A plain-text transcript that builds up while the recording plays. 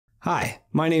Hi,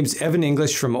 my name's Evan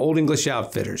English from Old English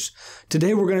Outfitters.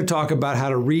 Today we're going to talk about how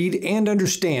to read and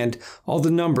understand all the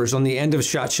numbers on the end of a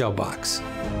Shotshell box.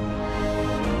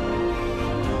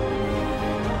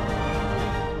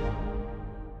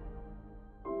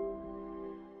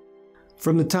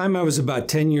 From the time I was about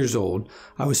 10 years old,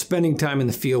 I was spending time in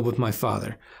the field with my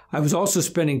father. I was also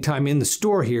spending time in the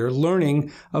store here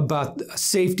learning about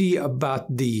safety,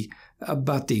 about the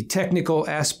technical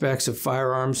aspects of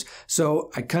firearms.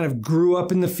 So I kind of grew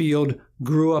up in the field,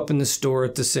 grew up in the store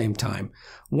at the same time.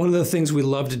 One of the things we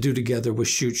loved to do together was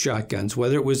shoot shotguns,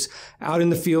 whether it was out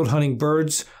in the field hunting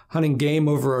birds, hunting game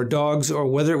over our dogs, or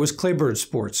whether it was claybird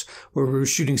sports, where we were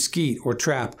shooting skeet or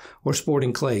trap or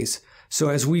sporting clays. So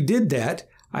as we did that,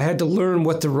 I had to learn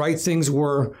what the right things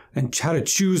were and how to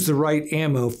choose the right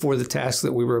ammo for the task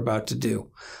that we were about to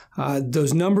do.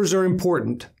 Those numbers are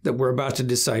important that we're about to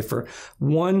decipher.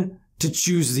 One, to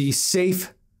choose the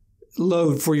safe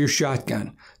load for your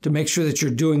shotgun, to make sure that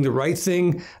you're doing the right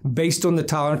thing based on the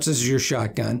tolerances of your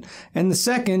shotgun. And the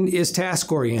second is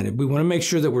task-oriented. We want to make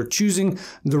sure that we're choosing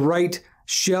the right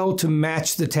shell to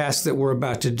match the task that we're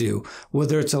about to do,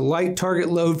 whether it's a light target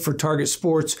load for target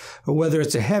sports or whether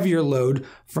it's a heavier load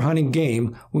for hunting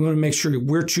game. We want to make sure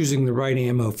we're choosing the right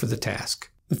ammo for the task.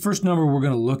 The first number we're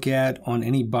going to look at on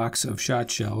any box of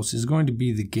shot shells is going to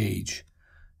be the gauge.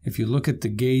 If you look at the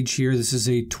gauge here, this is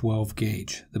a 12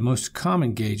 gauge. The most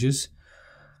common gauges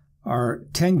are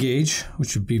 10 gauge,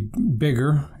 which would be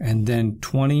bigger, and then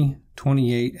 20,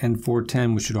 28, and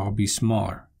 410, which would all be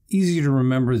smaller. Easy to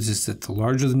remember is just that the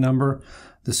larger the number,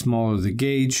 the smaller the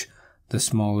gauge, the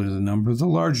smaller the number, the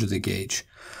larger the gauge.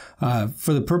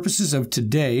 For the purposes of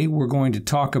today, we're going to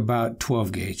talk about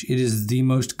 12 gauge. It is the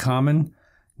most common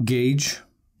gauge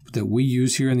that we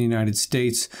use here in the United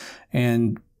States,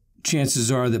 and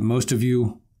chances are that most of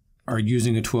you are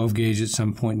using a 12 gauge at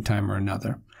some point in time or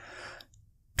another.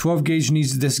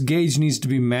 This gauge needs to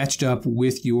be matched up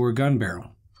with your gun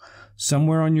barrel.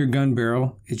 Somewhere on your gun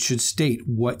barrel, it should state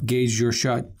what gauge your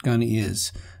shotgun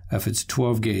is. If it's a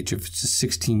 12 gauge, if it's a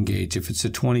 16 gauge, if it's a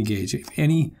 20 gauge, if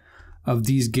any of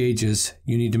these gauges,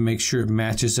 you need to make sure it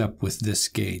matches up with this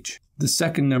gauge. The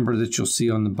second number that you'll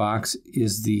see on the box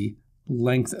is the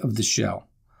length of the shell.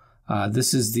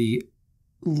 This is the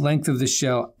length of the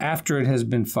shell after it has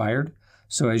been fired.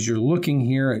 So as you're looking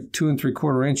here at 2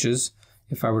 3/4 inches,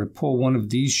 if I were to pull one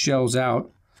of these shells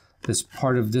out, this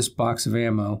part of this box of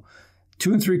ammo,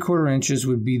 2 3/4 inches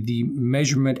would be the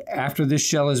measurement after this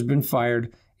shell has been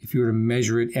fired if you were to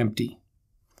measure it empty.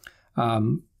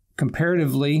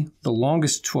 Comparatively, the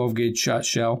longest 12 gauge shot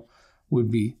shell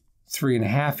would be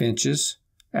 3.5 inches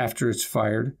after it's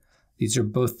fired. These are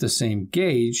both the same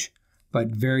gauge,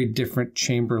 but very different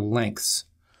chamber lengths.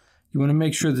 You want to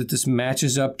make sure that this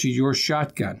matches up to your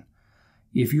shotgun.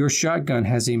 If your shotgun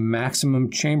has a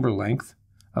maximum chamber length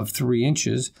of 3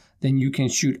 inches, then you can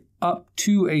shoot up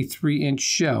to a 3-inch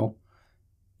shell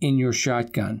in your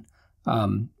shotgun.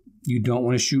 You don't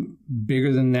want to shoot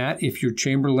bigger than that. If your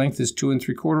chamber length is 2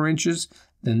 3/4 inches,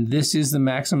 then this is the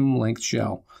maximum length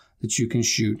shell that you can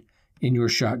shoot in your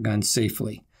shotgun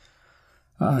safely.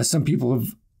 Some people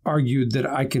have argued that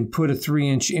I can put a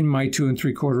 3-inch in my 2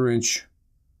 3/4 inch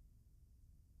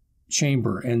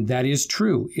chamber, and that is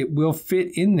true. It will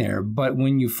fit in there, but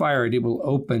when you fire it, it will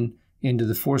open into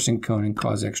the forcing cone and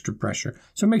cause extra pressure.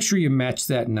 So make sure you match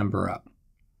that number up.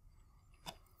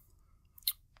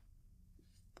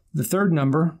 The third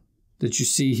number that you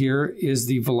see here is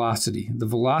the velocity. The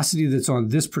velocity that's on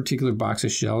this particular box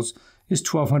of shells is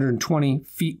 1,220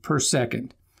 feet per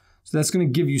second. So that's going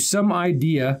to give you some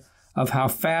idea of how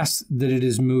fast that it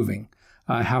is moving,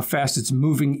 how fast it's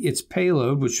moving its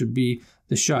payload, which would be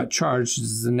the shot charge. This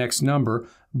is the next number,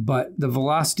 but the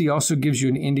velocity also gives you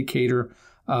an indicator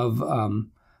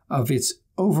of its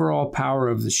overall power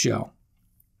of the shell.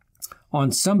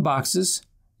 On some boxes,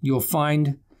 you'll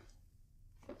find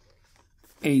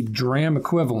a dram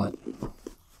equivalent.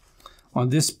 On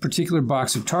this particular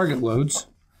box of target loads,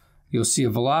 you'll see a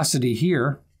velocity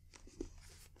here,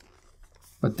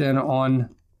 but then on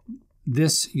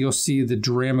this, you'll see the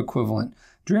dram equivalent.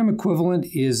 Dram equivalent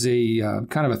is a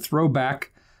kind of a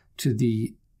throwback to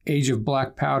the age of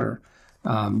black powder.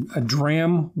 A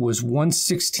dram was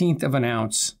 1/16 of an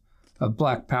ounce of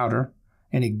black powder,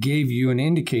 and it gave you an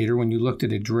indicator when you looked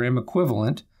at a dram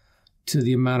equivalent to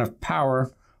the amount of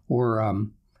power or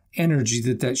energy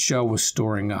that shell was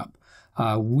storing up.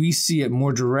 We see it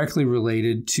more directly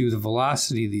related to the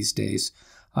velocity these days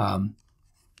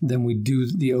than we do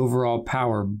the overall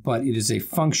power, but it is a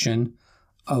function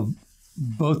of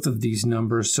both of these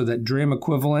numbers. So that dram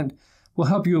equivalent will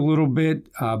help you a little bit,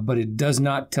 but it does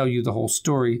not tell you the whole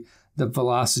story. the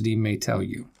velocity may tell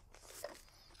you.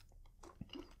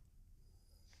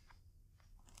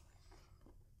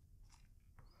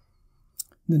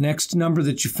 The next number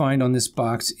that you find on this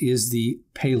box is the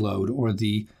payload, or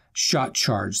the shot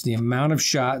charge, the amount of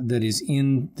shot that is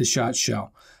in the shot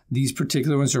shell. These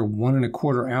particular ones are 1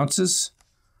 1/4 ounces.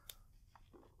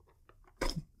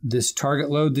 This target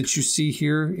load that you see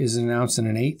here is 1 1/8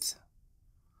 ounces.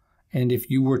 And if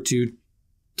you were to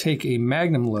take a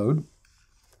magnum load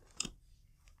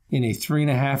in a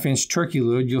 3.5 inch turkey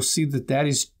load, you'll see that that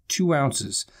is 2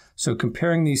 ounces. So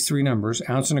comparing these three numbers,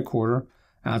 1 1/4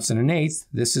 ounce, 1 1/8,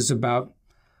 this is about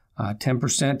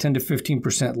 10%, 10 to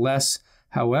 15% less.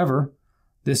 However,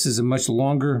 this is a much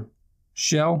longer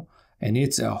shell, and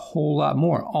it's a whole lot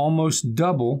more, almost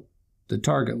double the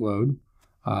target load,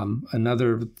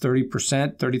 another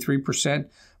 30%, 33%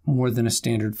 more than a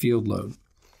standard field load.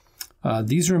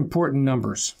 These are important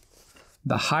numbers.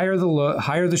 The higher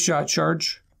the shot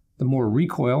charge, the more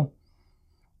recoil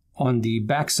on the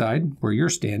backside where you're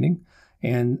standing,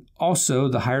 and also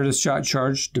the higher the shot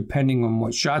charge, depending on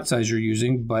what shot size you're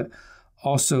using, but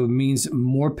also means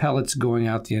more pellets going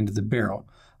out the end of the barrel.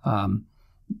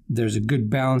 There's a good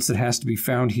balance that has to be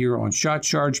found here on shot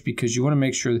charge, because you want to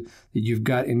make sure that you've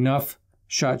got enough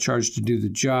shot charge to do the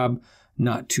job,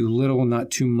 not too little, not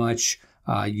too much.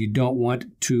 You don't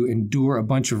want to endure a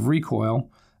bunch of recoil.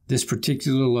 This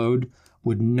particular load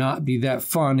would not be that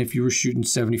fun if you were shooting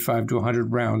 75 to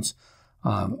 100 rounds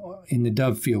in the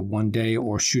dove field one day,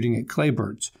 or shooting at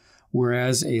claybirds,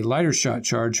 whereas a lighter shot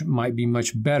charge might be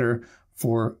much better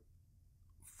for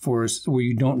where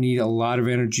you don't need a lot of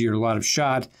energy or a lot of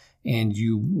shot, and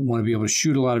you want to be able to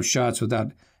shoot a lot of shots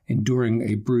without enduring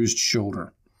a bruised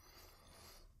shoulder.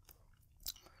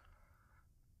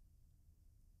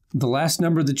 The last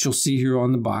number that you'll see here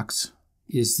on the box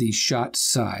is the shot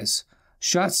size.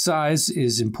 Shot size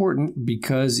is important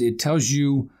because it tells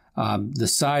you the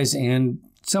size and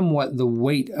somewhat the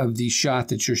weight of the shot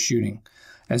that you're shooting.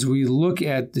 As we look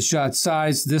at the shot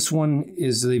size, this one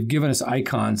is, they've given us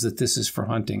icons that this is for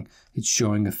hunting. It's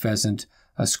showing a pheasant,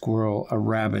 a squirrel, a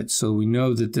rabbit. So we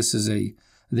know that this is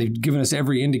they've given us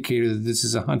every indicator that this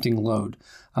is a hunting load.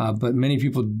 But many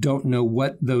people don't know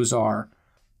what those are.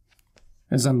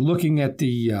 As I'm looking at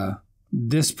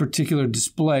this particular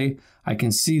display, I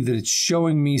can see that it's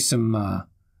showing me some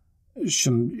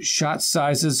shot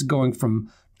sizes going from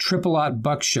triple-aught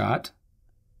buckshot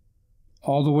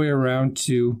all the way around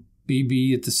to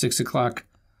BB at the 6 o'clock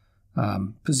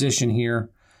position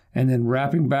here, and then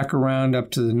wrapping back around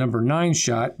up to the number 9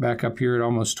 shot, back up here at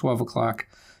almost 12 o'clock,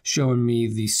 showing me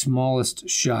the smallest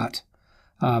shot.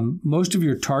 Most of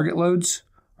your target loads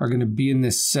are going to be in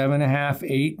this 7.5,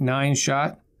 8, 9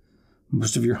 shot.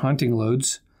 Most of your hunting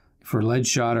loads for lead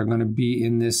shot are going to be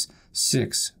in this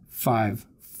 6, 5,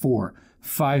 4.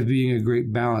 5 being a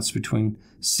great balance between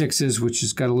 6s, which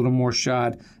has got a little more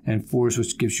shot, and 4s,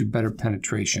 which gives you better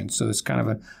penetration. So it's kind of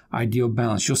an ideal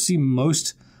balance. You'll see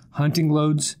most hunting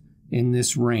loads in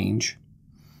this range.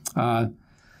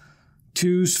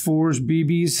 2s, 4s,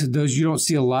 BBs, those you don't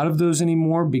see a lot of those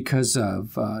anymore because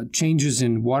of changes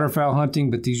in waterfowl hunting,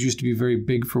 but these used to be very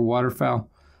big for waterfowl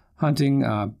hunting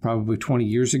probably 20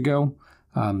 years ago.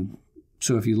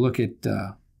 So if you look at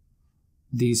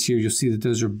these here, you'll see that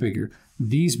those are bigger.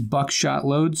 These buckshot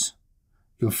loads,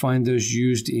 you'll find those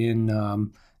used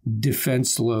in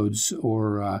defense loads,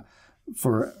 or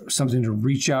for something to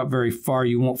reach out very far.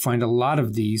 You won't find a lot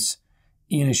of these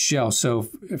in a shell. So,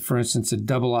 for instance, a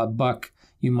double-aught buck,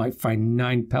 you might find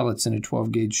 9 pellets in a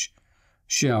 12-gauge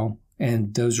shell,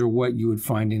 and those are what you would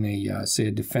find in a, say,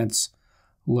 a defense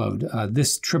load.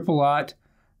 This triple-aught,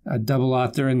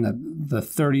 double-aught, they're in the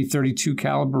 30, 32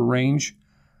 caliber range,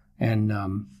 and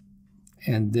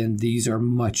then these are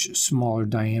much smaller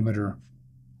diameter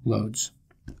loads.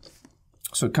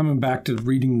 So coming back to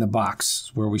reading the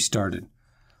box where we started,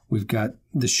 we've got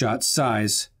the shot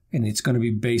size, and it's going to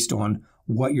be based on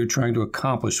what you're trying to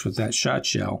accomplish with that shot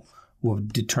shell will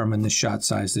determine the shot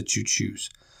size that you choose.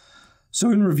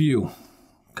 So in review,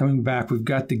 coming back, we've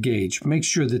got the gauge. Make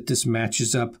sure that this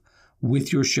matches up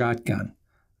with your shotgun.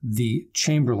 The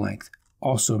chamber length,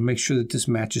 also make sure that this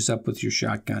matches up with your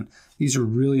shotgun. These are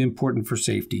really important for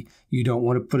safety. You don't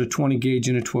want to put a 20 gauge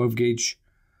in a 12 gauge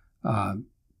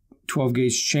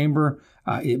chamber.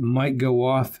 It might go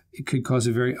off. It could cause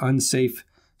a very unsafe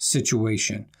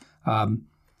situation.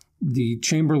 The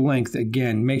chamber length,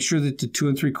 again, make sure that the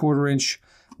 2 3/4 inch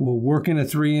will work in a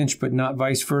 3 inch, but not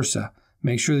vice versa.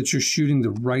 Make sure that you're shooting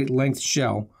the right length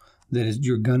shell, that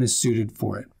your gun is suited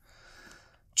for it.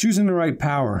 Choosing the right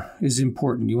power is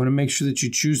important. You want to make sure that you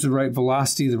choose the right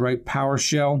velocity, the right power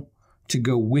shell to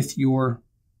go with your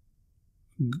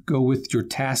go with your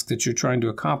task that you're trying to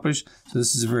accomplish. So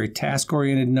this is a very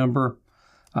task-oriented number.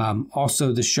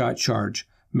 Also the shot charge,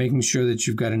 making sure that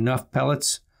you've got enough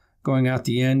pellets going out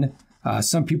the end.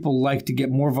 Some people like to get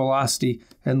more velocity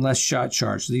and less shot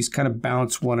charge. These kind of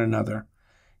balance one another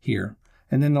here.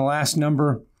 And then the last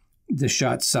number, the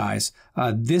shot size.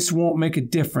 This won't make a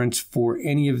difference for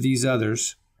any of these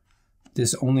others.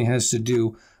 This only has to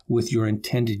do with your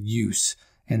intended use,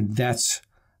 and that's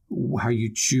how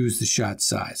you choose the shot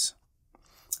size.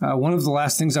 One of the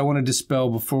last things I want to dispel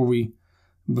before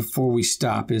we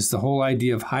stop is the whole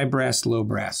idea of high brass, low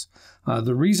brass.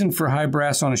 The reason for high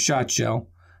brass on a shot shell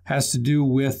has to do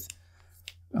with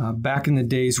back in the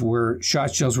days where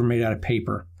shot shells were made out of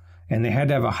paper, and they had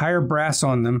to have a higher brass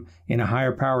on them in a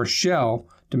higher power shell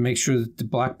to make sure that the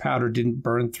black powder didn't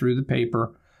burn through the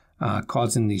paper,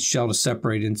 causing the shell to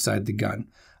separate inside the gun.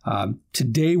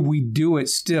 Today we do it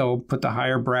still, put the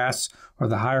higher brass or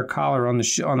the higher collar on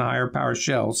the higher power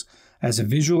shells as a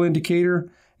visual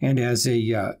indicator and as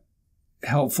a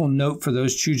helpful note for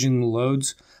those choosing the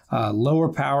loads. Lower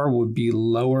power would be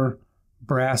lower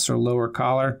brass or lower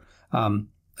collar.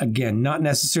 Again, not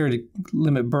necessary to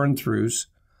limit burn-throughs,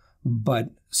 but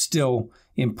still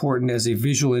important as a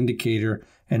visual indicator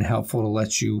and helpful to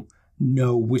let you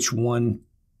know which one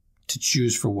to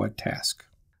choose for what task.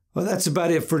 Well, that's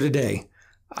about it for today.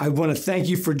 I want to thank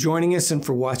you for joining us and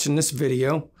for watching this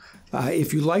video.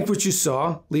 If you liked what you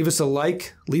saw, leave us a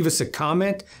like, leave us a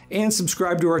comment, and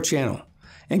subscribe to our channel.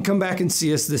 And come back and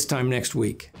see us this time next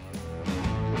week.